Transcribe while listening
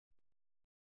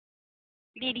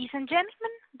Ladies and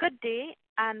gentlemen, good day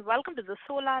and welcome to the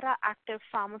Solara Active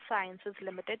Pharma Sciences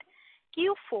Limited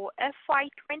Q4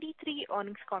 FY23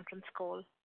 earnings conference call.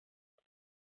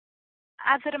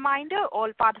 As a reminder,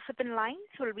 all participant lines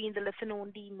will be in the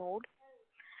listen-only mode,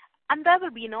 and there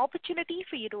will be an opportunity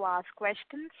for you to ask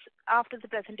questions after the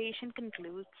presentation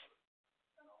concludes.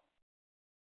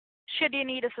 Should you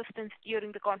need assistance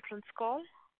during the conference call,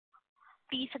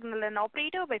 please signal an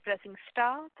operator by pressing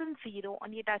star then 0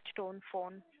 on your touch-tone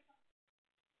phone.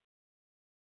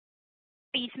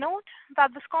 Please note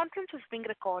that this conference is being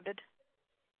recorded.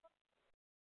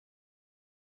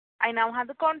 I now hand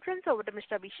the conference over to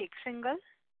Mr. Abhishek Singhal.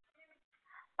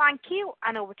 Thank you,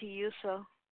 and over to you, sir.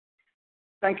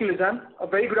 Thank you, Lizanne. A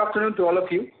very good afternoon to all of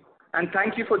you, and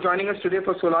thank you for joining us today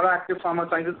for Solara Active Pharma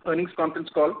Sciences earnings conference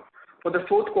call for the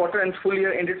fourth quarter and full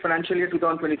year ended financial year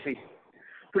 2023.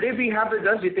 Today we have with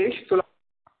us Ritesh,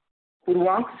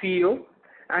 Purvank, CEO,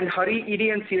 and Hari,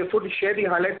 ED and CFO to share the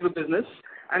highlights of the business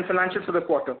and financials for the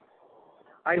quarter.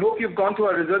 I hope you've gone through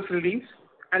our results release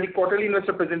and the quarterly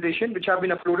investor presentation, which have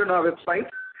been uploaded on our website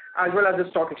as well as the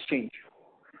stock exchange.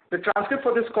 The transcript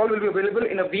for this call will be available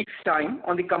in a week's time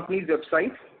on the company's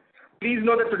website. Please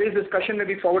note that today's discussion may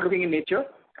be forward-looking in nature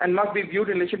and must be viewed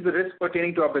in relation to the risks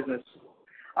pertaining to our business.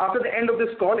 After the end of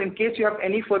this call, in case you have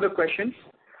any further questions,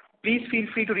 please feel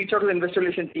free to reach out to the investor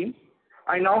relations team.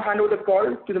 I now hand over the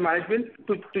call to the management,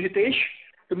 to Ritesh,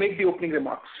 to make the opening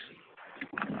remarks.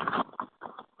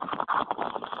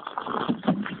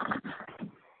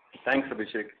 Thanks,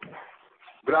 Abhishek.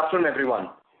 Good afternoon, everyone.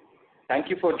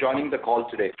 Thank you for joining the call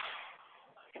today.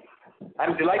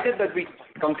 I'm delighted that we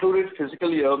concluded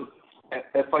fiscal year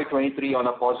FY23 on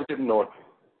a positive note,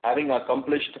 having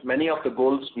accomplished many of the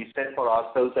goals we set for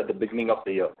ourselves at the beginning of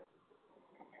the year.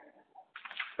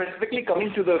 Specifically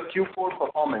coming to the Q4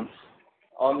 performance,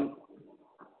 on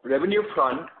revenue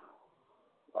front,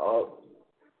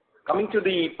 coming to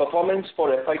the performance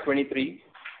for FY23,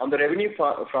 on the revenue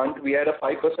front, we had a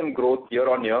 5% growth year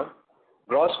on year.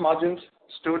 Gross margins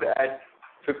stood at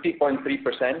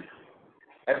 50.3%,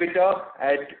 EBITDA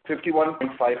at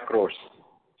 51.5 crores.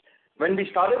 When we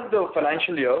started the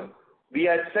financial year, we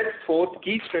had set forth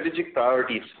key strategic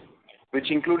priorities, which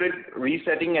included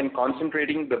resetting and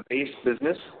concentrating the base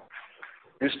business,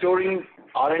 restoring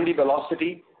R&D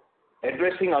velocity,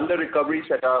 addressing under-recoveries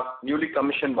at our newly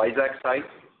commissioned Vizag site,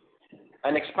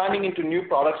 and expanding into new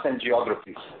products and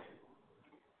geographies.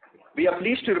 We are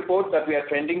pleased to report that we are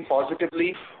trending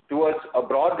positively towards a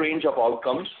broad range of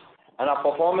outcomes, and our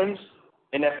performance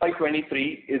in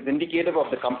FY23 is indicative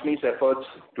of the company's efforts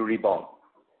to rebound.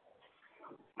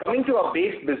 Coming to our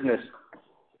base business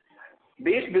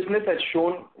has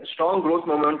shown strong growth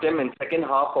momentum in second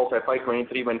half of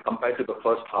FY23 when compared to the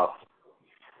first half.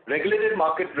 Regulated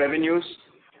market revenues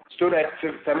stood at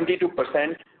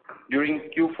 72% during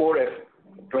Q4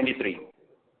 F23.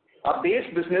 Our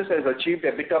base business has achieved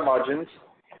EBITDA margins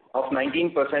of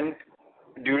 19%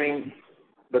 during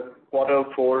the quarter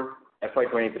 4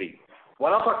 FY23.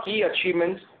 One of our key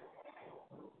achievements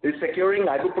is securing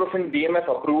ibuprofen DMF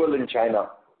approval in China.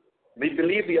 We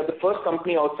believe we are the first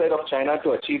company outside of China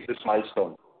to achieve this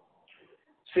milestone.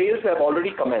 Sales have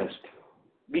already commenced.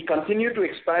 We continue to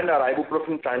expand our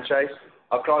ibuprofen franchise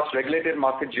across regulated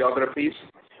market geographies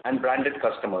and branded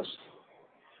customers.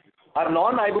 Our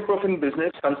non-ibuprofen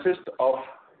business consists of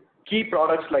key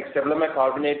products like Sevlamer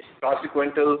carbonate,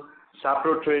 praziquantel,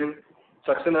 Saprotrin,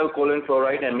 succinyl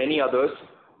chloride, and many others,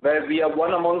 where we are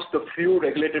one amongst the few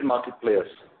regulated market players.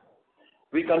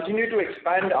 We continue to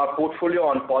expand our portfolio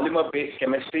on polymer-based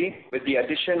chemistry with the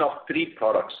addition of 3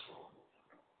 products.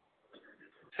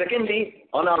 Secondly,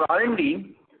 on our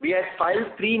R&D, we have filed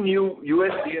 3 new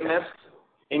US DMFs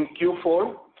in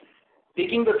Q4,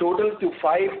 taking the total to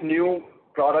 5 new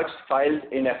products filed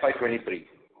in FY23.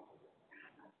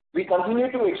 We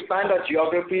continue to expand our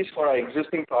geographies for our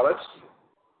existing products.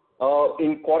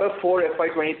 In quarter 4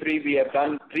 FY23, we have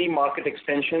done 3 market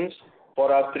extensions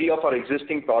for our 3 of our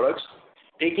existing products,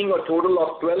 taking a total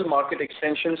of 12 market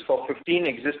extensions for 15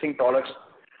 existing products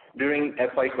during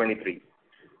FY23.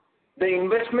 The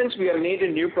investments we have made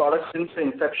in new products since the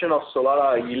inception of Solara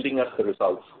are yielding us the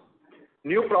results.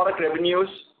 New product revenues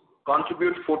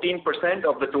contribute 14%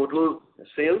 of the total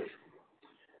sales.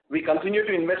 We continue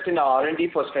to invest in our R&D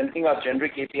for strengthening our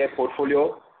generic API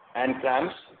portfolio and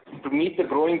CRAMS to meet the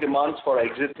growing demands for our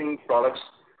existing products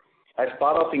as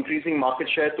part of increasing market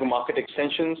share through market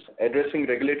extensions, addressing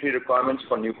regulatory requirements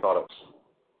for new products.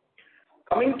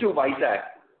 Coming to Vizag,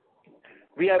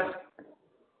 we have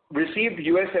received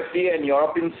US FDA and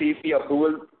European CEP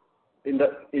approval in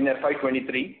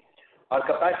FY23. Our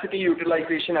capacity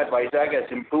utilization at Vizag has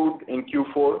improved in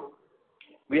Q4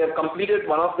 we have completed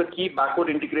one of the key backward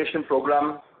integration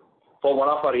program for one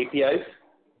of our APIs.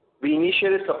 We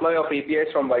initiated supply of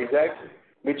APIs from Vizag,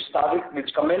 which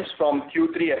commenced from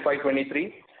Q3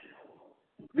 FY23.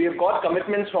 We have got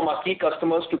commitments from our key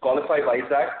customers to qualify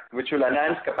Vizag, which will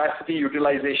enhance capacity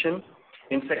utilization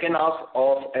in second half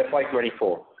of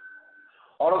FY24.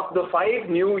 Out of the 5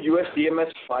 new US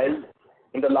DMS filed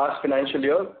in the last financial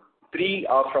year, 3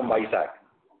 are from Vizag.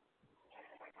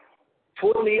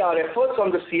 Fourthly, our efforts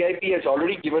on the CIP has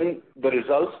already given the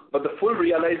results, but the full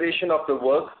realization of the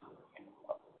work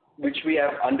which we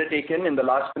have undertaken in the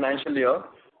last financial year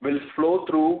will flow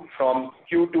through from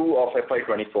Q2 of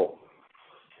FY24.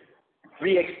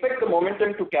 We expect the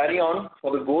momentum to carry on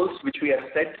for the goals which we have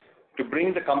set to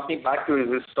bring the company back to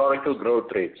its historical growth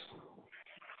rates.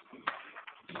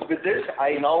 With this,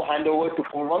 I now hand over to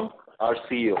Purvam, our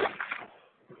CEO.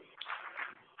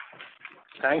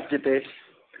 Thanks, Jitesh.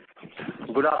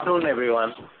 Good afternoon,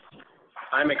 everyone.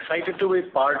 I'm excited to be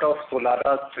part of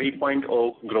Solara's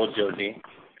 3.0 growth journey.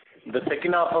 The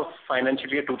second half of financial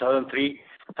year 2003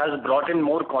 has brought in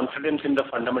more confidence in the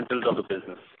fundamentals of the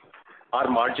business. Our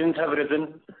margins have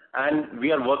risen, and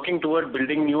we are working toward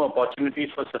building new opportunities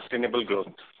for sustainable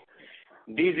growth.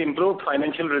 These improved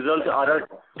financial results are a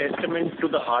testament to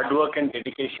the hard work and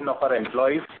dedication of our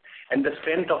employees and the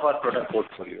strength of our product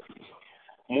portfolio.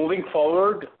 Moving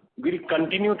forward, we'll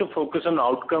continue to focus on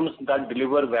outcomes that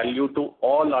deliver value to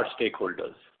all our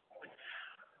stakeholders.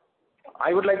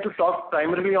 I would like to talk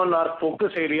primarily on our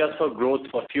focus areas for growth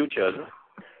for future.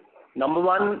 Number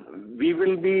one, we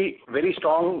will be very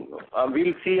strong.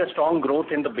 We'll see a strong growth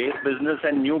in the base business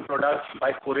and new products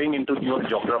by pouring into new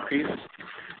geographies.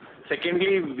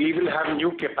 Secondly, we will have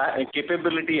new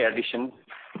capability addition.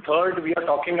 Third, we are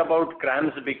talking about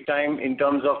CRAMS big time in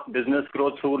terms of business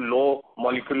growth through low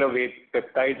molecular weight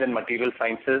peptides and material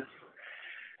sciences.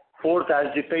 Fourth, as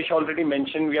Jitesh already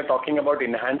mentioned, we are talking about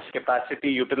enhanced capacity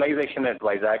utilization at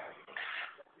Vizag.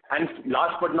 And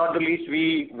last but not the least,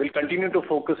 we will continue to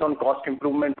focus on cost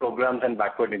improvement programs and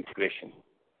backward integration.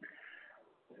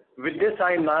 With this,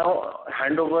 I now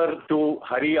hand over to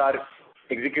Hari, our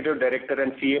Executive Director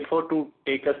and CFO, to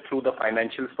take us through the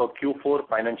financials for Q4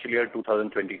 financial year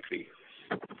 2023.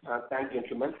 Thank you,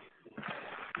 gentlemen.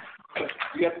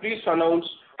 We are pleased to announce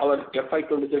our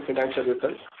FY23 financial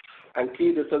results, and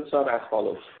key results are as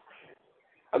follows.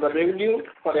 Our revenue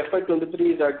for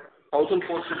FY23 is at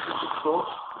 1,466 crores,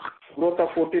 growth of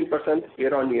 14%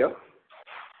 year-on-year.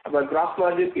 Our gross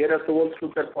margin year as whole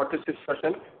stood at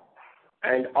 46%,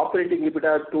 and operating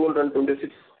EBITDA at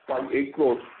 226.8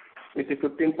 crores with a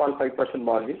 15.5%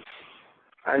 margin.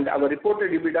 And our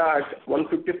reported EBITDA at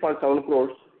 150.7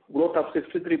 crores, growth of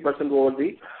 63% over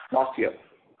the last year.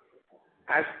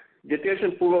 As Jitesh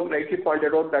and Purvam rightly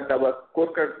pointed out that our course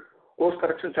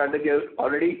correction strategy has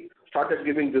already started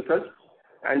giving results,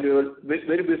 and we were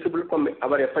very visible from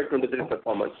our FY23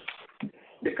 performance.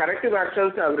 The corrective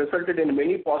actions have resulted in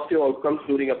many positive outcomes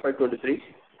during FY23,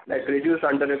 like reduced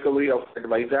under-recovery at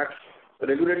Vizag,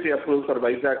 regulatory approvals for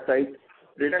Vizag site,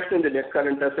 reduction in the net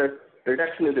current asset,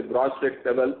 reduction in the gross debt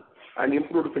level, and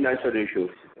improved financial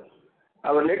ratios.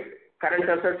 Our net current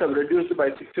assets have reduced by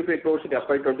 65 crores in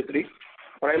FY23,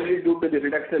 primarily due to the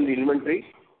reduction in the inventory,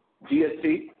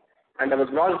 GST, and our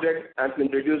gross debt has been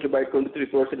reduced by 23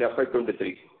 crores in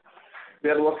FY23. We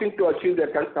are working to achieve the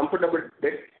comfortable net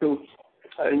debt to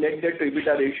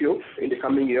EBITDA ratio in the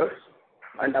coming years,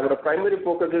 and our primary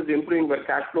focus is improving our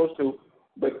cash flows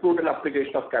by prudent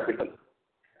application of capital.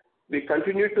 We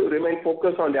continue to remain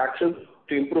focused on the actions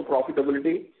to improve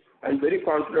profitability and very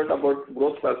confident about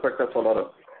growth prospects of Solara.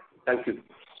 Thank you.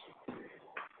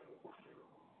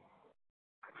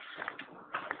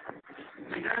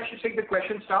 I should take the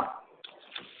questions now.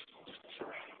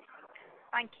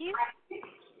 Thank you.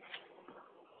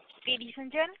 Ladies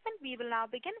and gentlemen, we will now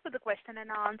begin with the question and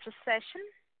answer session.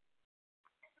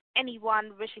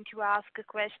 Anyone wishing to ask a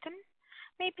question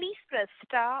may please press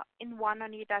star and 1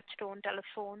 on your touchtone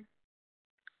telephone.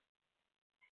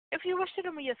 If you wish to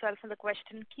remove yourself from the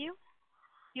question queue,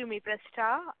 you may press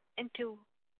star and 2.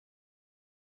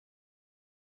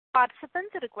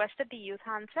 Participants are requested to use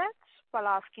handsets while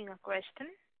asking a question.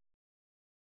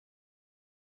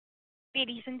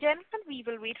 Ladies and gentlemen, we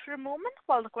will wait for a moment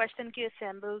while the question queue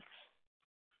assembles.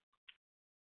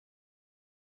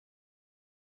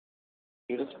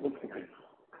 The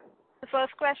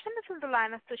first question is from the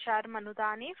line of Tushar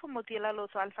Manudhane from Motilal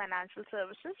Oswal Financial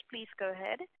Services. Please go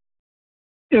ahead.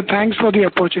 Yeah, thanks for the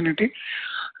opportunity.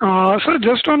 So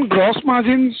just on gross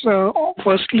margins,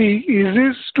 firstly, is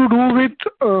this to do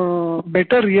with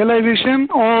better realization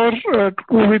or to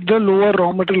do with the lower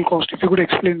raw material cost? If you could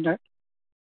explain that.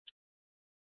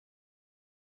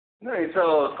 No, it's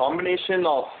a combination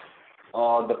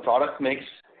of the product mix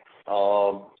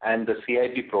and the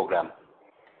CIP program.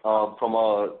 From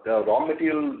a raw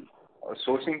material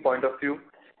sourcing point of view,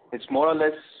 it's more or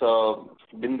less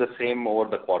been the same over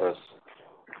the quarters.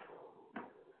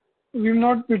 We've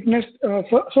not witnessed,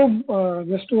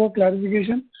 just for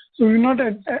clarification, so we've not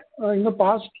in the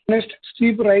past witnessed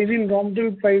steep rise in raw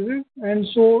material prices, and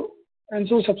so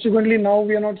subsequently now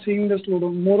we are not seeing the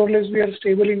slowdown. More or less we are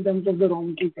stable in terms of the raw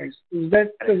material price. Is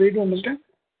that the way to understand?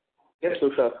 Yes,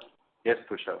 Tushar. Yes,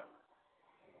 Tushar.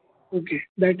 Okay,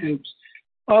 that helps.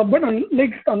 But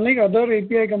unlike other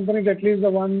API companies, at least the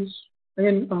ones,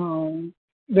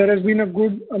 there has been a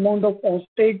good amount of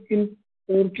offtake in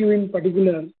 4Q in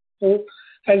particular. So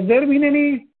has there been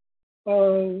any,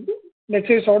 let's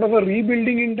say, sort of a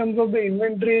rebuilding in terms of the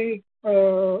inventory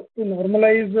to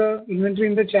normalize the inventory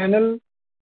in the channel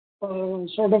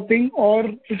sort of thing, or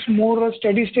it's more a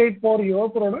steady state for your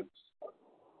products?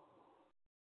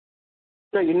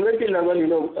 The inventory level,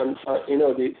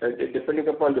 depending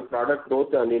upon the product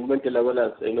growth and inventory level,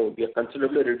 as we have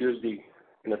considerably reduced the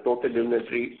total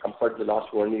inventory compared to the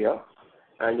last 1 year.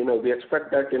 And we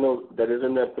expect that there is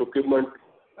a procurement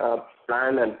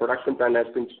plan and production plan has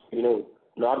been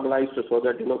normalized so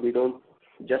that we don't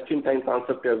just-in-time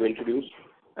concept we have introduced,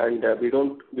 and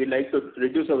we like to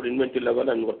reduce our inventory level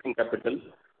and working capital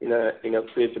in a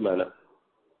phased manner.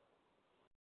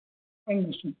 I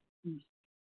understand.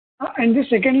 And just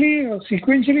secondly,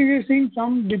 sequentially we are seeing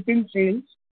some dip in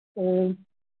sales.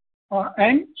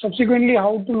 And subsequently,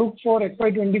 how to look for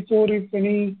FY24, if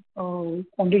any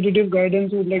quantitative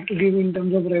guidance you would like to give in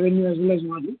terms of revenue as well as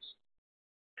margins?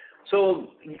 So,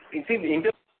 you see,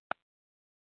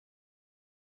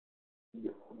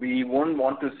 we won't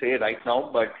want to say right now,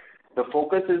 but the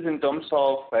focus is in terms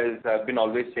of, as I've been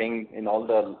always saying in all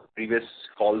the previous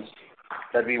calls,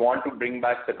 that we want to bring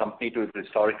back the company to its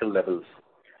historical levels.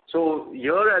 So,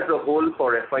 year as a whole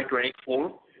for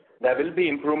FY24, there will be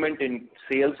improvement in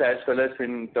sales as well as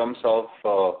in terms of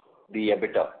the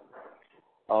EBITDA.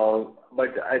 But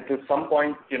at some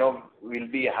point, we'll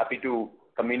be happy to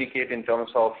communicate in terms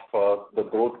of the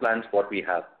growth plans what we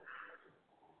have.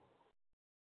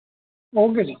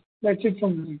 Okay, sir. That's it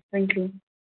from me. Thank you.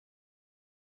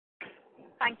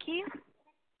 Thank you.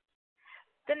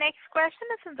 The next question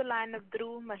is on the line of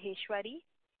Dhruv Maheshwari,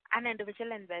 an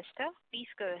individual investor. Please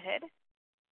go ahead.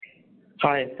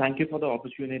 Hi, thank you for the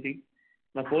opportunity.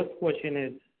 My first question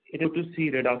is, it is to see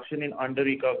reduction in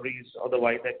under-recoveries of the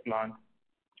Vizag plant.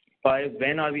 By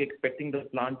when are we expecting the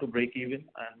plant to break even,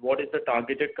 and what is the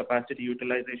targeted capacity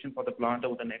utilization for the plant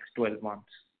over the next 12 months?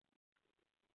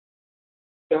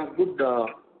 Yeah, good.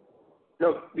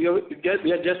 No, we are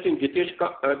just in Jitesh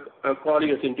call, he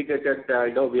has indicated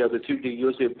we have received the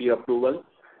USFDA approval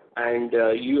and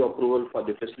EU approval for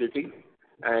the facility,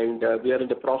 and we are in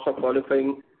the process of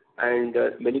qualifying and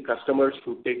many customers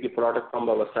to take the product from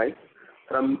our side.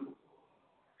 From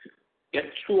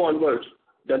H2 onwards,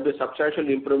 there will be substantial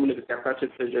improvement in the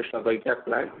capacity utilization of Vizag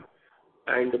plant,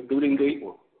 and during the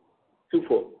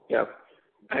Q4, yeah.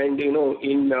 And in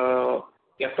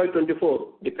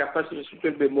FY24, the capacity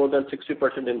will be more than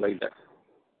 60% in Vizag.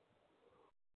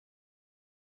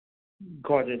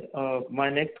 Got it. My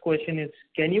next question is,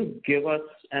 can you give us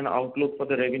an outlook for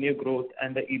the revenue growth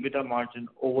and the EBITDA margin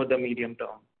over the medium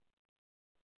term?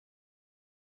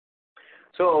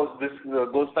 So this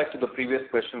goes back to the previous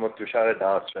question what Tushar had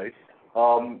asked, right?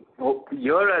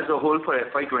 Year as a whole for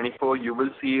FY24, you will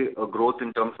see a growth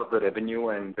in terms of the revenue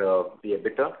and the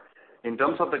EBITDA. In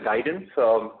terms of the guidance,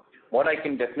 what I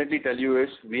can definitely tell you is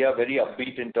we are very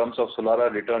upbeat in terms of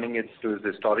Solara returning to its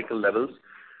historical levels,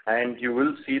 and you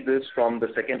will see this from the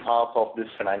second half of this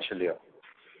financial year.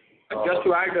 Just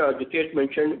to add, Jitesh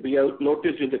mentioned, we have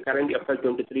noticed in the current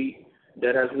FY23,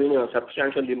 there has been a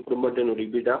substantial improvement in our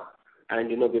EBITDA, and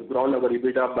we've grown our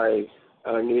EBITDA by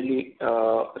nearly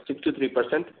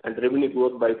 63% and revenue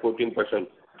growth by 14%.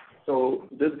 So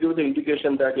this gives the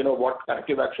indication that what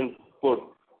corrective action put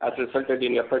has resulted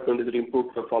in FY23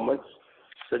 improved performance.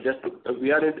 So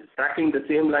we are tracking the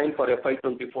same line for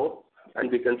FY24,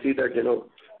 and we can see that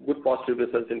good positive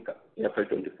results in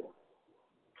FY24.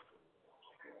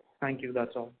 Thank you.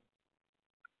 That's all.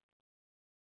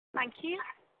 Thank you.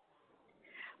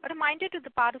 A reminder to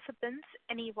the participants,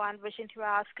 anyone wishing to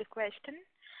ask a question,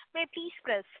 may please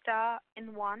press star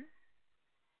and 1.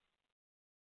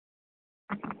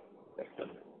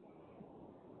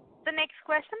 The next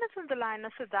question is on the line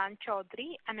of Siddhant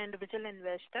Chaudhary, an individual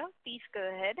investor. Please go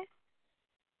ahead.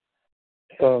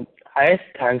 Hi,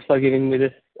 thanks for giving me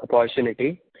this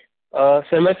opportunity.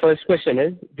 Sir, my first question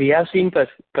is, we have seen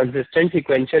consistent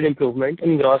sequential improvement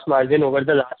in gross margin over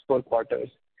the last 4 quarters.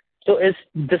 So is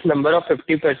this number of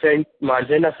 50%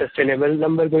 margin a sustainable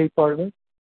number going forward?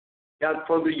 Yeah,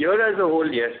 for the year as a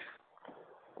whole, yes.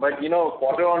 But,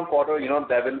 quarter on quarter,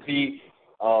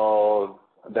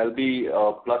 there'll be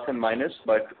plus and minus,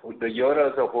 but the year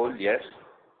as a whole, yes.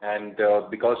 And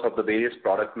because of the various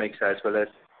product mix as well as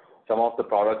some of the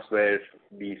products where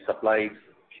the supply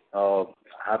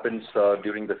happens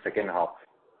during the second half.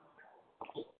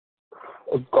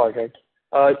 Got it.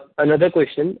 Another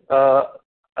question.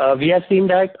 We have seen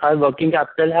that our working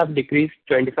capital have decreased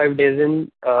 25 days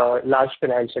in last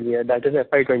financial year, that is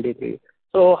FY23.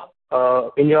 So,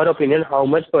 in your opinion, how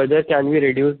much further can we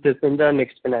reduce this in the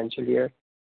next financial year?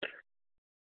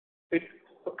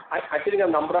 I think a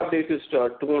number of days is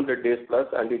 200 days plus,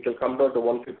 and it will come down to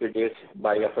 150 days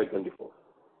by FY24.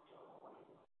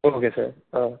 Okay, sir.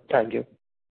 Thank you.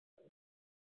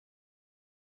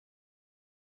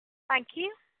 Thank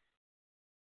you.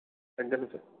 And then,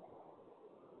 sir.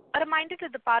 A reminder to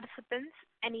the participants,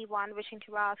 anyone wishing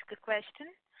to ask a question,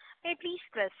 may please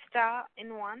press star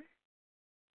and 1.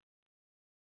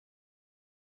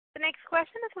 The next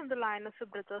question is on the line of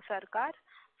Subrata Sarkar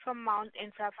from Mount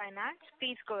Intra Finance.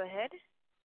 Please go ahead.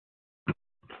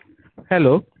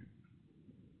 Hello.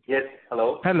 Yes,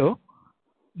 hello. Hello.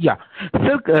 Yeah.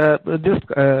 Sir, just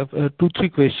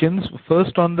 2-3 questions.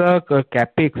 First, on the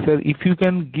CapEx, sir, if you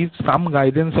can give some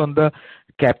guidance on the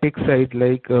CapEx side,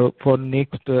 like for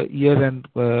next year and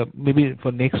maybe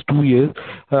for next 2 years,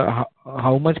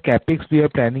 how much CapEx we are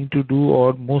planning to do,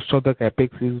 or most of the CapEx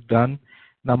is done.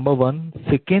 Number one.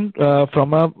 Second,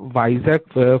 from a Vizag,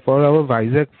 for our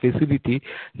Vizag facility,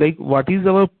 like what is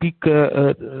our peak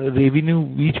revenue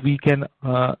which we can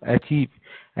achieve,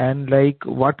 and like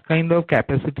what kind of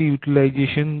capacity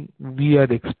utilization we are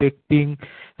expecting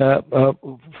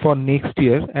for next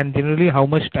year, and generally how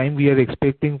much time we are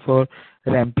expecting for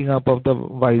ramping up of the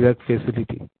Vizag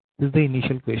facility. This is the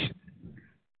initial question.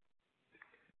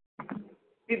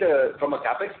 From a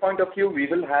capex point of view, we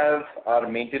will have our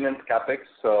maintenance capex,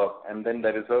 and then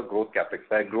there is a growth capex.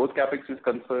 Where growth capex is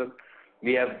concerned,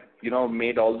 we have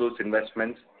made all those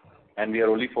investments, and we are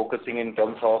only focusing in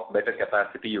terms of better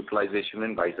capacity utilization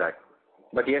in Vizag.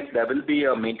 But yes, there will be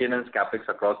a maintenance capex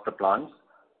across the plants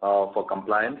for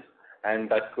compliance, and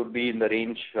that could be in the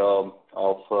range of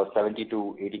 70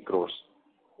 to 80 crores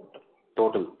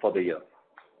total for the year.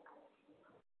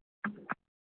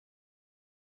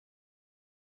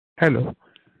 Hello.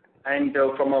 And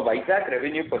from a Vizag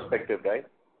revenue perspective, right,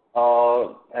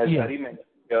 as Hari mentioned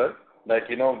here, that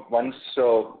once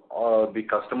the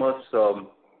customers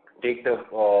take the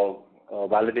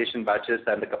validation batches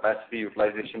and the capacity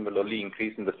utilization will only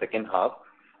increase in the second half,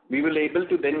 we will able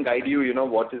to then guide you,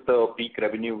 what is the peak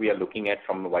revenue we are looking at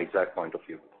from a Vizag point of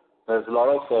view. There's a lot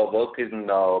of work in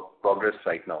progress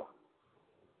right now.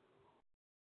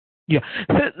 Yeah.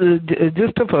 Sir,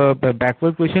 just a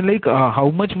backward question, like how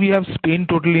much we have spent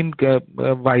total in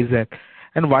Vizag,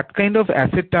 and what kind of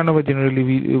asset turnover generally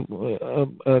we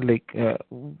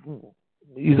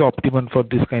is optimum for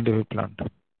this kind of a plant?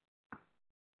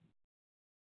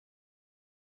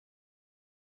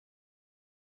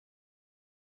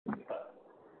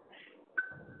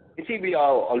 You see, we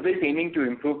are always aiming to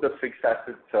improve the fixed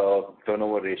assets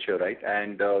turnover ratio, right?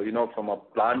 And from a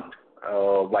plant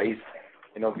wise,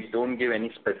 we don't give any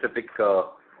specific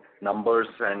numbers,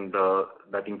 and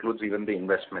that includes even the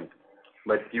investment.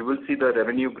 But you will see the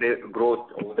revenue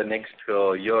growth over the next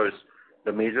years.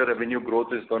 The major revenue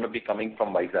growth is going to be coming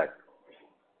from Vizag.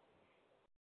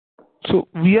 So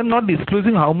we are not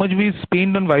disclosing how much we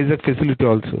spend on Vizag facility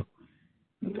also.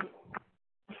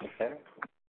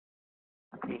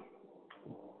 Okay.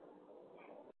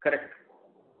 Correct.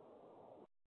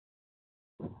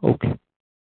 Okay.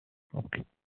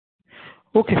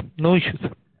 Okay, no issues.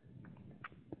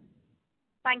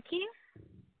 Thank you.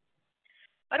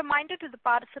 A reminder to the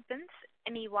participants,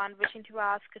 anyone wishing to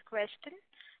ask a question,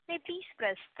 may please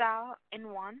press star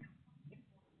and 1.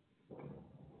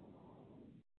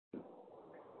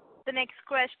 The next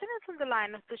question is on the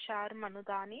line of Tushar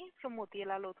Manudhane from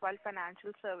Motilal Oswal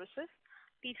Financial Services.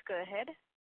 Please go ahead.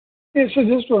 Yes, so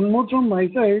just one more from my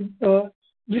side.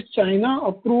 This China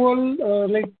approval,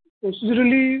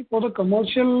 procedurally for the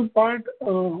commercial part,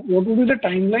 what will be the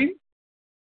timeline?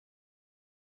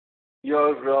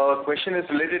 Your question is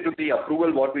related to the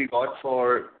approval what we got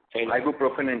for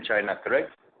ibuprofen in China,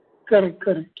 correct?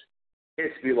 Correct. Yes,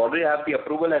 we already have the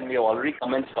approval and we have already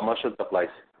commenced commercial supplies.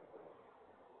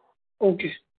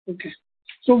 Okay.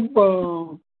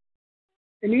 So,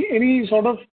 any sort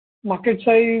of market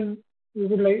size you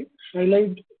would like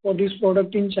highlight for this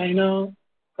product in China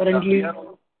currently?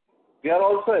 We are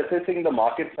also assessing the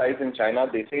market size in China.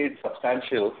 They say it's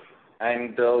substantial,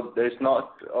 and there's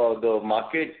not the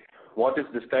market. What is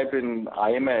described in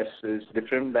IMS is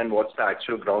different than what's the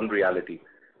actual ground reality.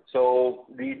 So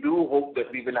we do hope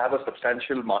that we will have a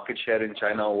substantial market share in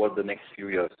China over the next few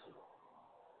years.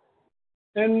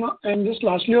 And just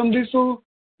lastly on this, so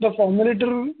the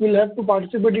formulator will have to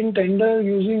participate in tender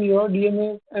using your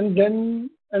DMF, and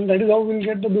that is how we'll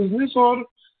get the business, or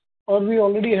we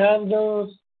already have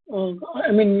the,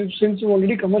 since you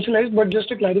already commercialized, but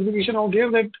just a clarification out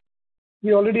here that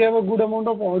we already have a good amount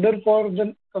of order for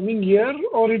the coming year,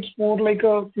 or it's more like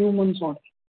a few months order?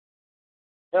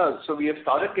 Yeah, so we have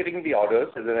started getting the orders.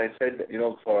 As I said,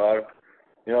 for our,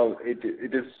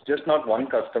 it is just not one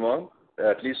customer.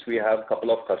 At least we have a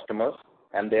couple of customers,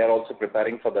 and they are also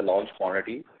preparing for the launch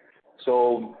quantity.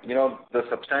 So, the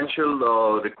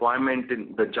substantial requirement,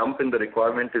 the jump in the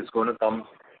requirement is going to come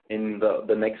in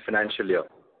the next financial year.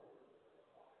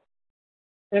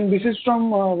 And this is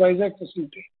from Vizag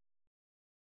facility?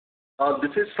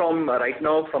 This is from right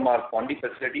now from our Pondi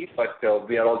facility, but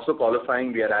we are also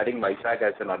qualifying. We are adding Vizag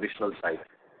as an additional site.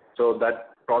 So that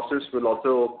process will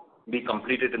also be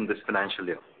completed in this financial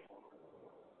year.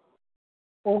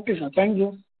 Okay, sir. Thank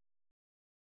you.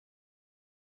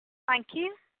 Thank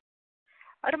you.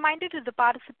 A reminder to the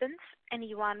participants,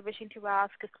 anyone wishing to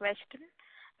ask a question,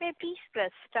 may please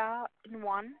press star and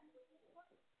 1.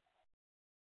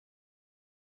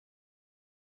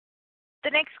 The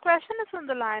next question is on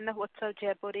the line of Utsav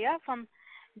Jaipuria from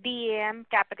DAM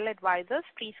Capital Advisors.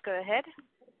 Please go ahead.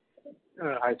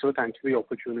 Hi, sir. Thanks for the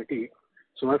opportunity.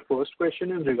 So my first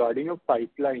question is regarding your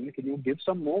pipeline. Can you give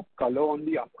some more color on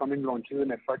the upcoming launches in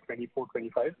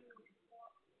FY24-25?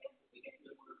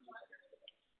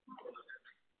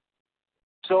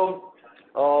 So,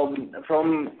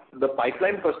 from the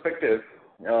pipeline perspective,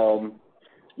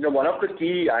 one of the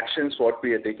key actions what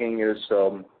we are taking is,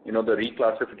 the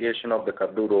reclassification of the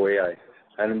Kaddur OAI.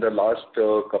 And in the last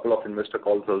couple of investor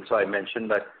calls also, I mentioned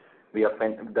that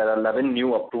there are 11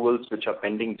 new approvals which are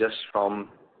pending just from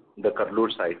the Kaddur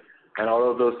side. And out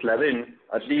of those 11,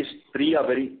 at least 3 are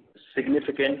very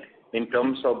significant in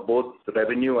terms of both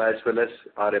revenue as well as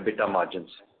our EBITDA margins.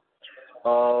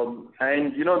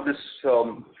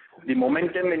 The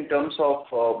momentum in terms of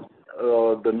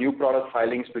the new product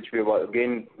filings, which we have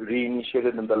again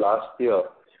reinitiated in the last year,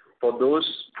 for those,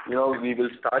 we will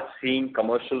start seeing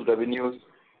commercial revenues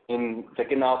in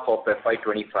second half of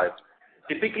FY25.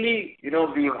 Typically,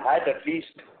 we've had at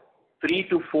least 3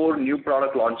 to 4 new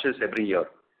product launches every year,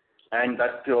 and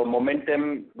that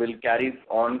momentum will carry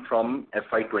on from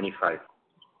FY25.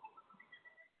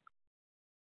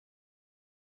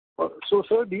 So,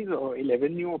 sir, these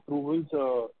 11 new approvals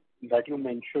that you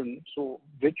mentioned, so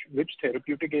which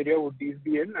therapeutic area would these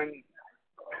be in? And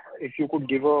if you could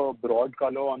give a broad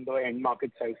color on the end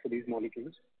market size for these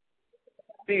molecules?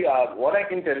 See, what I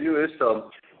can tell you is,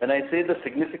 when I say the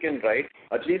significant, right,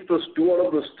 at least those 2 out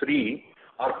of those 3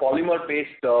 are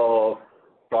polymer-based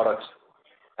products.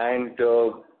 And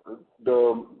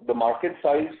the market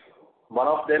size, one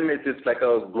of them is like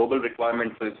a global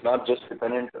requirement, so it's not just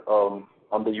dependent on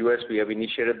the US. We have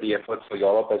initiated the efforts for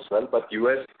Europe as well, but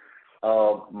US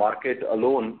market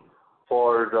alone,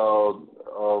 for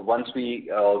once we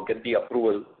get the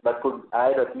approval, that could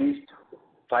add at least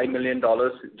 $5 million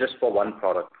just for one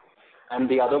product. And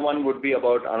the other one would be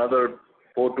about another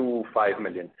 4 to 5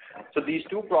 million. So these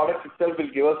 2 products itself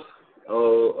will give us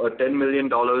 $10 million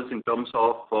in terms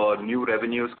of new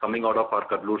revenues coming out of our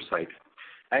Kaddur site.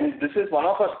 And this is one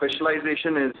of our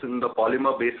specialization is in the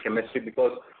polymer-based chemistry,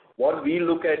 because what we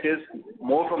look at is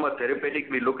more from a therapeutic.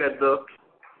 We look at the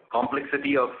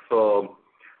complexity of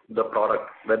the product,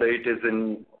 whether it is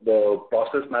in the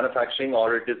process manufacturing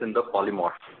or it is in the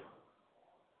polymer.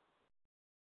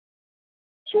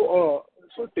 So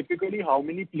typically, how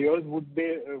many players would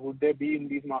there be in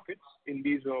these markets, in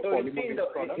these polymer-based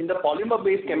products? In the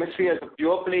polymer-based chemistry, as a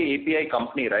pure play API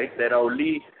company, right, there are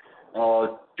only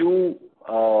 2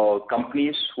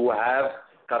 companies who have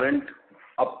current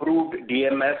approved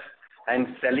DMF and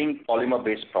selling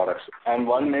polymer-based products, and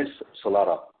one is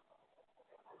Solara.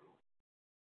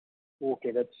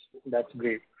 Okay, that's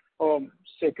great.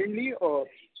 Secondly,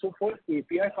 so for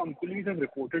API companies have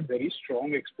reported very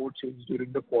strong export sales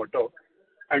during the quarter,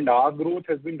 and our growth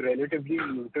has been relatively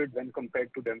muted when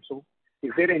compared to them. So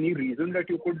is there any reason that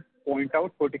you could point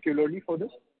out particularly for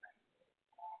this?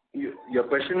 Your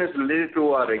question is related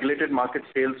to our regulated market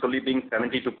sales only being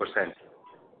 72%.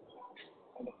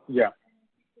 Yeah.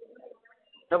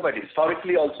 No, but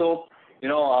historically also,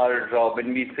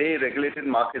 when we say regulated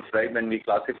markets, right, when we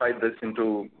classify this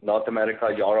into North America,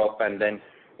 Europe, and then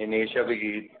in Asia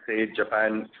we say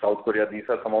Japan, South Korea, these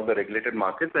are some of the regulated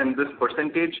markets, and this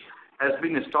percentage has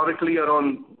been historically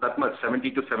around that much, 70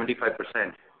 to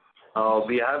 75%.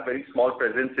 We have very small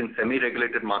presence in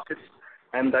semi-regulated markets,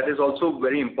 and that is also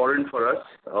very important for us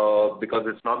because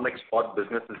it's not like spot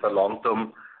business, it's a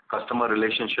long-term customer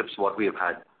relationships what we have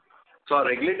had. So our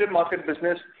regulated market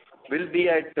business will be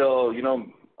at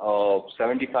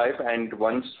 75, and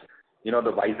once the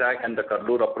Vizag and the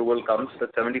Kadlur approval comes, the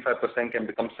 75% can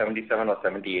become 77 or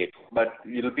 78, but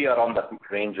it will be around that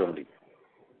range only.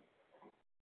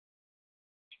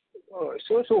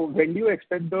 So when do you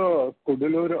expect the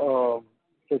Kadlur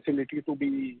facility to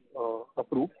be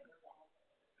approved?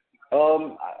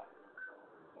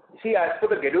 See, as per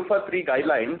the GDUFA 3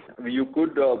 guidelines,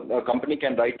 a company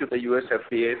can write to the US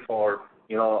FDA for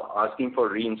asking for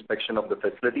re-inspection of the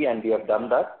facility, and we have done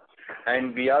that.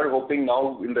 And we are hoping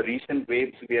now, in the recent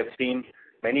waves, we have seen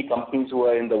many companies who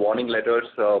are in the warning letters,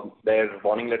 their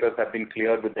warning letters have been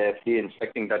cleared with the FDA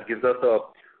inspecting. That gives us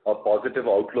a positive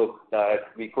outlook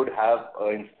that we could have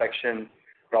inspection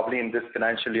probably in this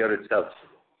financial year itself,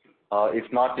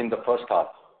 if not in the first half.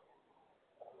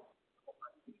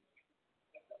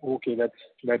 Okay,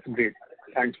 that's great.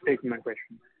 Thanks for taking my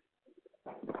question.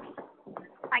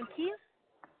 Thank you.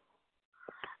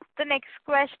 The next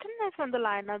question is on the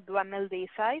line of Dwanil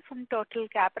Desai from Total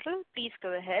Capital. Please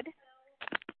go ahead.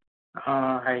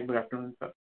 Hi, good afternoon,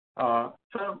 sir.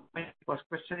 So my first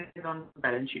question is on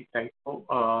balance sheet side. So,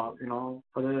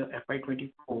 for the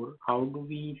FY24, how do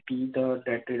we see the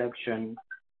debt reduction?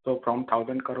 So from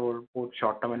 1,000 crore, both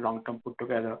short-term and long-term put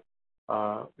together,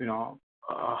 how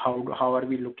are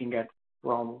we looking at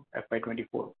from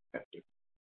FY24 perspective?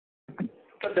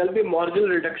 So there will be marginal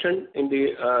reduction in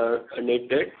the net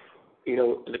debt,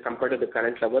 compared to the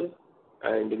current level,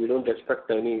 and we don't expect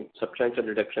any substantial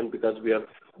reduction because we are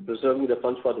preserving the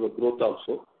funds for the growth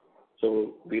also.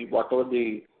 So whatever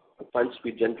the funds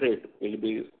we generate will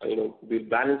be, will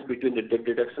balance between the debt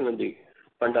reduction and the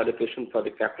fund allocation for the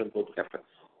capital growth capital.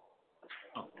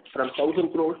 From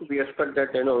 1,000 crores, we expect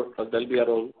that there will be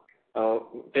around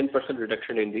 10%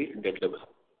 reduction in the debt level.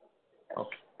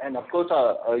 Okay. And of course,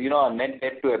 our net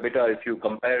debt to EBITDA, if you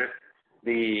compare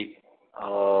the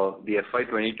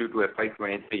FY22 to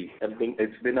FY23,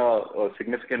 it's been a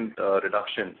significant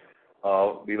reduction.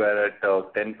 We were at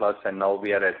 10 plus, and now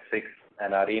we are at 6,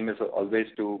 and our aim is always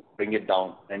to bring it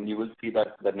down. And you will see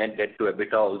that the net debt to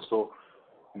EBITDA also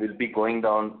will be going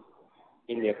down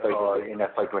in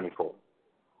FY24.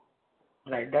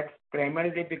 Right. That's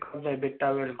primarily because the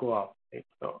EBITDA will go up. Right?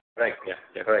 So. Right.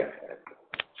 Yeah. Right.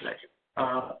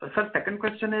 Sir, second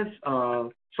question is,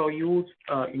 so you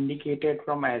indicated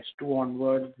from H2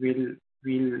 onwards, we'll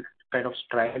kind of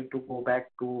strive to go back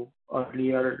to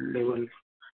earlier levels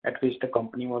at which the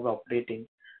company was operating.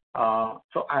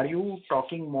 So are you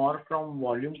talking more from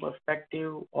volume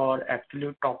perspective or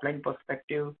absolute top line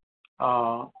perspective?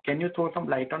 Can you throw some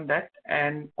light on that?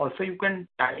 And also you can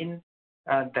tie in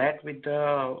that with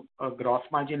the gross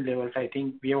margin levels. I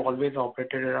think we have always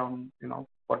operated around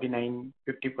 49-50%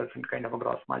 kind of a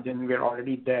gross margin. We are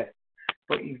already there.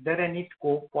 So is there any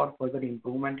scope for further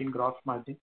improvement in gross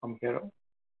margin from here on?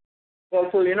 Well,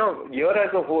 so year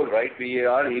as a whole, right? We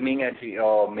are aiming at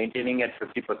maintaining at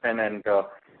 50%, and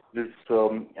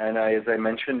and as I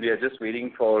mentioned, we are just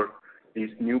waiting for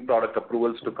these new product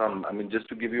approvals to come. I mean, just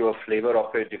to give you a flavor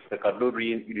of it, if the Kadlur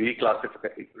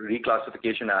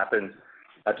reclassification happens,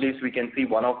 at least we can see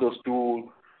one of those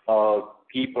two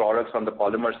key products on the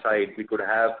polymer side, we could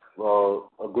have a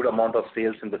good amount of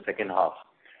sales in the second half.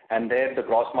 And there the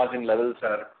gross margin levels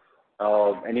are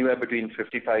anywhere between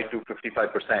 55 to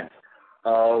 55%.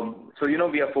 So,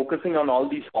 we are focusing on all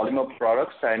these polymer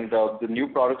products, and the new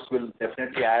products will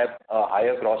definitely have a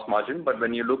higher gross margin. But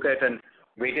when you look at a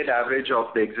weighted average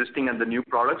of the existing and the new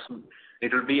products,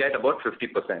 it will be at about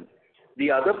 50%.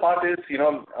 The other part is,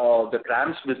 the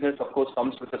CRAMS business, of course,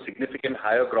 comes with a significant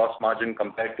higher gross margin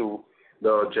compared to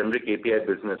the generic API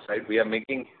business, right? We are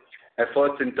making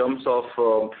efforts in terms of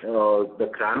the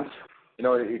CRAMS.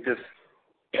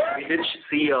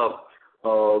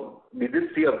 We did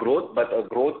see a growth, but a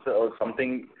growth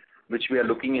something which we are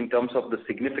looking in terms of the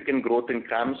significant growth in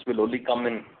CRAMS will only come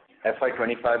in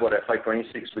FY25 or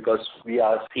FY26 because we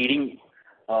are seeding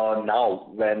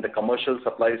now when the commercial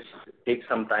supplies take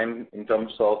some time in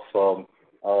terms of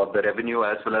the revenue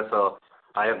as well as a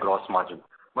higher gross margin.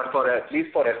 But at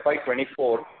least for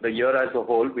FY24, the year as a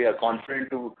whole, we are confident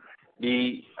to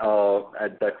be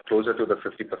at that closer to the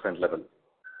 50% level.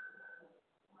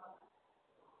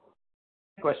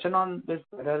 question on this,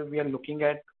 whether we are looking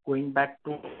at going back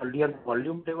to earlier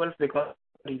volume levels, because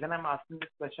the reason I'm asking this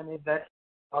question is that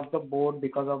of the board,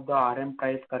 because of the RM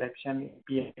price correction,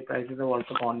 API prices have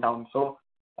also gone down. So,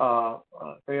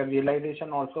 your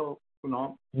realization also,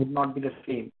 would not be the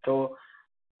same. So,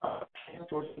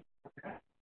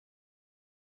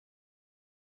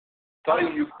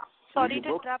 Sorry to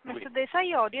interrupt, Mr. Desai,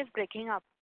 your audio is breaking up.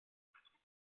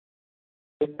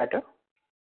 Is it better?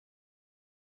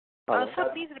 Sir,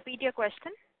 please repeat your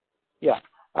question. Yeah.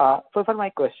 So, sir, my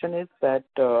question is that,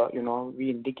 we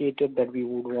indicated that we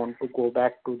would want to go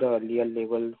back to the earlier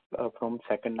levels from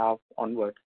second half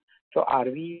onwards. So, are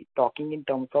we talking in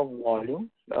terms of volume?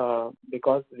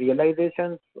 Because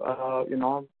realizations,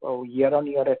 year on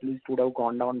year at least would have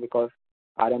gone down because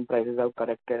RM prices have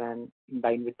corrected, and in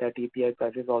line with that, API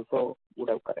prices also would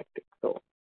have corrected. So,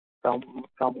 some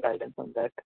guidance on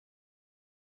that.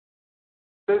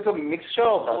 There's a mixture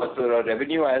of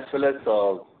revenue as well as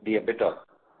the EBITDA.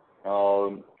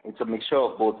 It's a mixture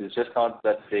of both. It's just not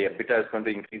that the EBITDA is going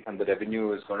to increase and the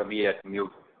revenue is going to be at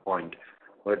mute point,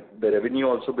 but the revenue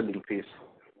also will increase.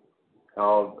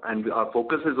 And our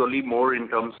focus is only more in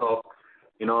terms of,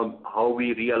 how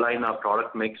we realign our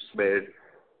product mix where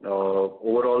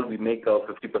overall we make a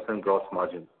 50% gross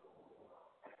margin.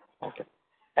 Okay.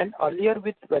 And earlier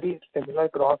with very similar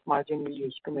gross margin, we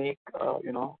used to make,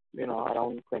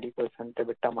 around 20%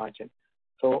 EBITDA margin.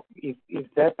 So is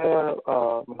that a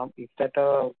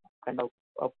kind of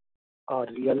a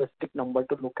realistic number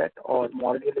to look at, or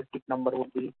more realistic number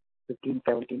would be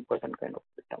 15-17% kind of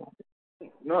EBITDA margin?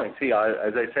 No, see,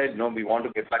 as I said, we want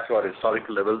to get back to our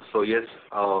historical levels. So yes,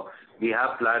 we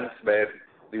have plans where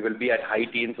we will be at high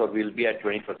teens or we'll be at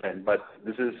 20%. But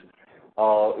this is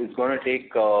it's going to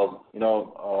take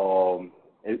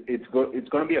it's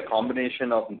going to be a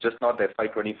combination of just not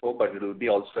FY24, but it will be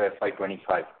also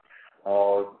FY25.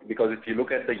 Because if you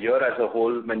look at the year as a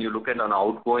whole, when you look at an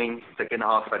outgoing second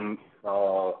half and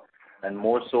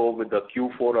more so with the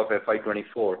Q4 of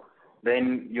FY24,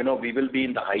 then we will be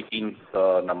in the high teens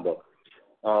number.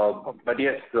 But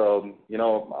yes,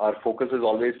 our focus is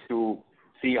always to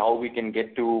see how we can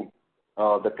get to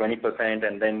the 20%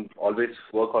 and then always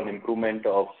work on improvement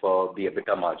of the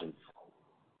EBITDA margins.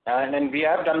 And we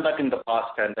have done that in the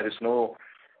past, and there is no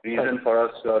reason for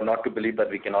us not to believe that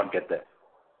we cannot get there.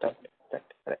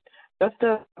 Right. Just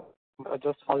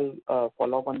follow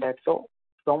up on that. So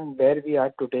from where we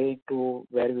are today to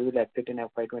where we will exit in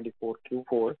FY24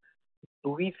 Q4, do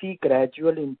we see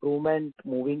gradual improvement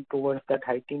moving towards that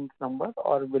high teens number,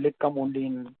 or will it come only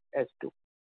in S2?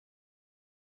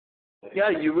 Yeah,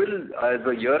 you will, as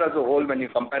a year as a whole, when you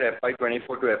compare FY24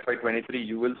 to FY23,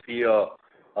 you will see a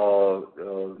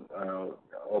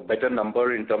better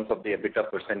number in terms of the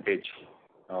EBITDA percentage.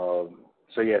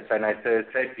 So yes, and as I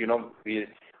said, we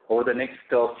over the next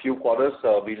few quarters,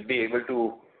 we'll be able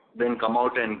to then come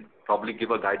out and probably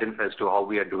give a guidance as to how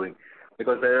we are doing.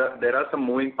 Because there are some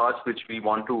moving parts which we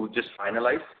want to just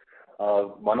finalize.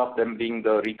 One of them being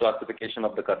the reclassification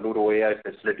of the Kannur OAI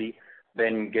facility,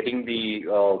 then getting the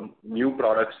new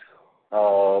products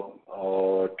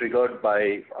triggered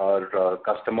by our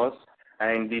customers,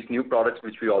 and these new products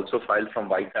which we also filed from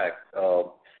Vitac,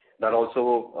 that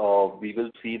also we will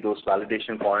see those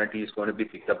validation quantities going to be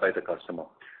picked up by the customer.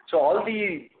 So all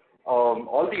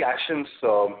the actions,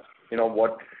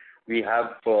 what we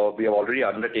have already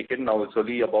undertaken. Now it's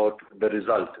only about the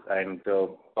result, and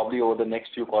probably over the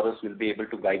next few quarters we'll be able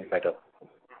to guide better.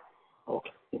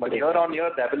 Okay. But year on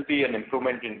year, there will be an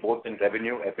improvement in both in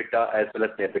revenue, EBITDA, as well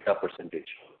as the EBITDA percentage.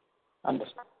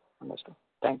 Understood.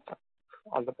 Thanks, sir.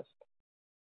 All the best.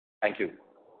 Thank you.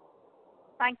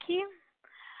 Thank you.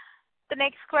 The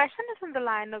next question is on the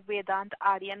line of Vedant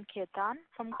Aryan Khetan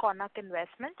from Konak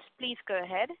Investments. Please go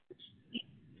ahead.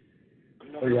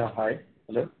 Oh, yeah. Hi.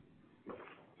 Hello?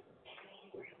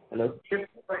 Hello?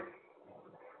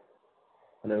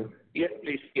 Hello? Yes,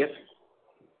 please. Yes.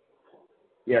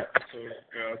 Yeah. So,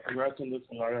 congrats on the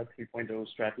Solara 3.0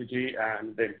 strategy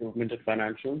and the improvement of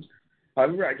financials.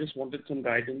 However, I just wanted some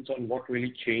guidance on what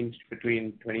really changed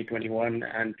between 2021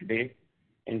 and today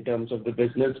in terms of the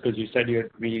business, because you said you had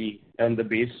really done the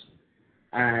base.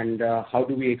 And how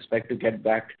do we expect to get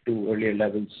back to earlier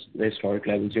levels, the historic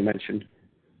levels you mentioned?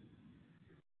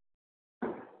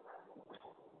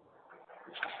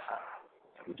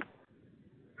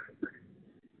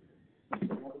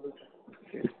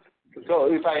 So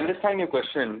if I understand your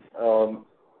question,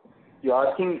 you're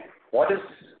asking what is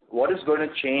going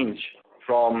to change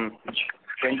from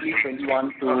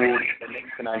 2021 to the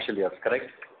next financial year, correct?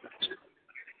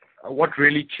 What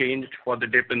really changed for the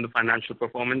dip in the financial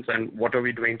performance, and what are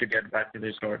we doing to get back to the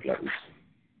historic levels?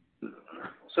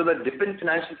 So the dip in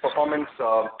financial performance,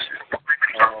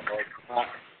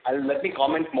 let me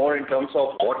comment more in terms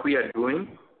of what we are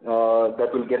doing that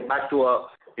will get back to our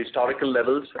historical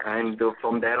levels, and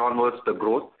from there onwards the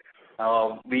growth.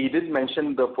 We did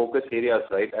mention the focus areas,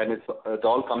 right? And it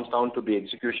all comes down to the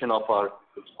execution of our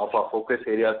focus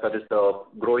areas, that is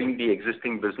growing the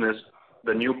existing business,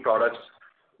 the new products,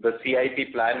 the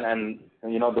CIP plan, and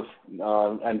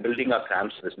and building our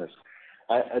CRAMS business.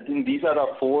 I think these are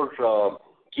our four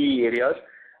key areas,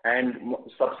 and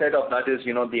subset of that is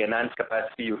the enhanced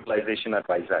capacity utilization at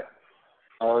Vizag.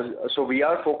 So we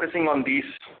are focusing on these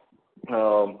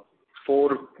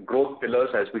four growth pillars,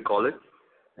 as we call it,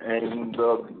 and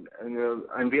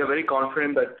we are very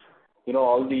confident that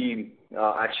all the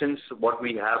actions what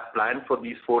we have planned for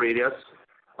these four areas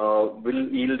will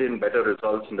yield in better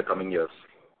results in the coming years.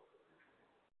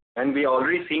 And we are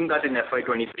already seeing that in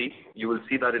FY23. You will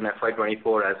see that in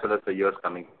FY24 as well as the years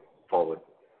coming forward.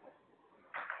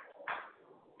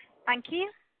 Thank you.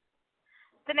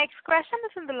 The next question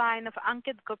is in the line of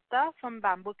Ankit Gupta from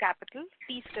Bamboo Capital.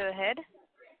 Please go ahead.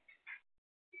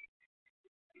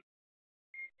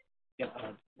 Yeah,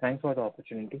 thanks for the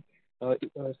opportunity. Sir,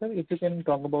 if you can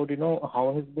talk about,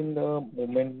 how has been the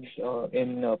movement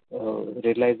in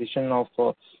realization of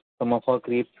some of our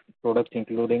key products,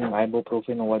 including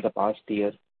ibuprofen, over the past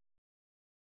year?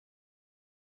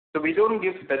 So we don't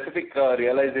give specific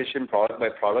realization product by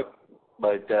product,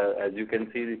 but as you can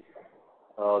see,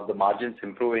 the margins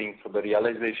improving, so the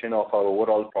realization of our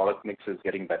overall product mix is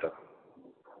getting better.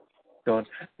 Sure.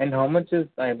 And how much is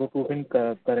ibuprofen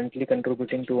currently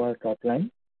contributing to our top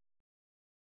line?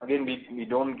 Again, we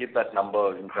don't give that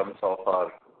number in terms of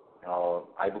our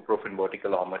ibuprofen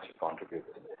vertical, how much it contributes.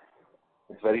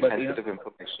 It's very sensitive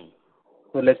information.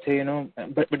 So let's say,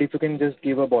 but if you can just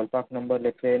give a ballpark number,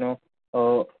 let's say,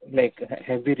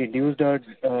 have we reduced our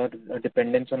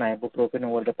dependence on ibuprofen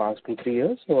over the past 2-3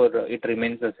 years, or it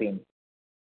remains the same?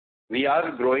 We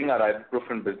are growing our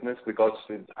ibuprofen business because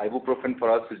ibuprofen for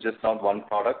us is just not one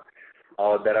product.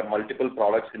 There are multiple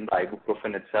products in the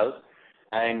ibuprofen itself,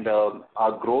 and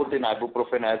our growth in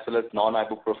ibuprofen as well as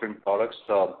non-ibuprofen products,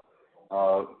 both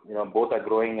are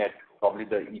growing at probably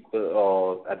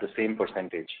at the same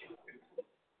percentage.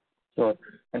 Sure.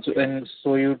 And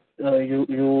so you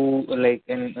like,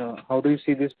 and how do you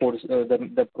see this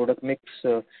the product mix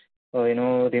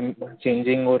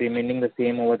changing or remaining the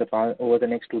same over the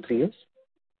next 2-3 years?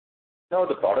 No,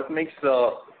 the product mix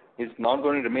is not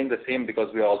going to remain the same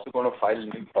because we are also going to file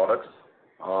new products.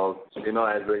 As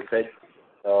I said,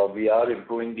 we are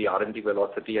improving the R&D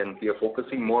velocity, and we are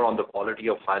focusing more on the quality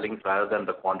of filings rather than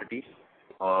the quantity.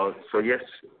 So yes,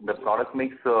 the product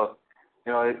mix,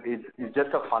 it's just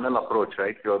a funnel approach,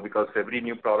 right? Because every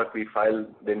new product we file,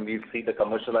 then we see the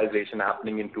commercialization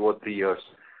happening in 2 or 3 years.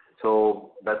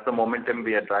 So that's the momentum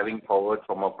we are driving forward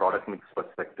from a product mix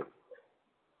perspective.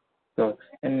 Sure.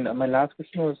 And my last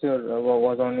question was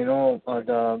on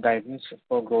the guidance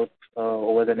for growth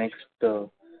over the next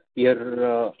year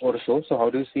or so. So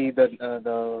how do you see the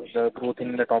growth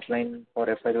in the top line for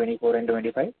FY24 and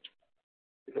 25?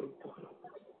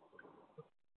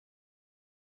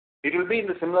 It will be in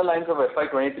the similar lines of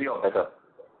FY23 or better.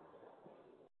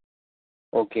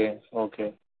 Okay.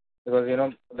 Because,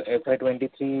 the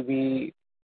FY23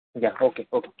 okay.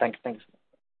 Thanks.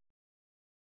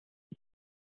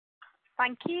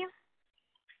 Thank you.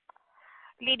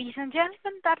 Ladies and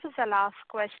gentlemen, that was the last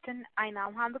question. I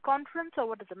now hand the conference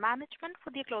over to the management for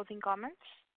their closing comments.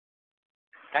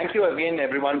 Thank you again,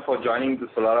 everyone, for joining the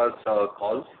Solara's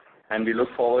call, and we look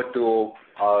forward to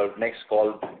our next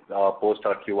call post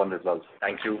our Q1 results.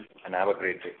 Thank you, and have a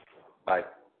great day. Bye.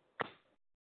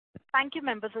 Thank you,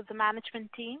 members of the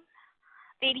management team.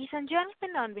 Ladies and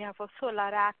gentlemen, on behalf of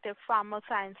Solara Active Pharma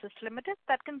Sciences Limited,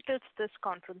 that concludes this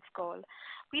conference call.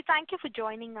 We thank you for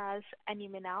joining us, and you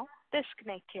may now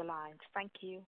disconnect your lines. Thank you.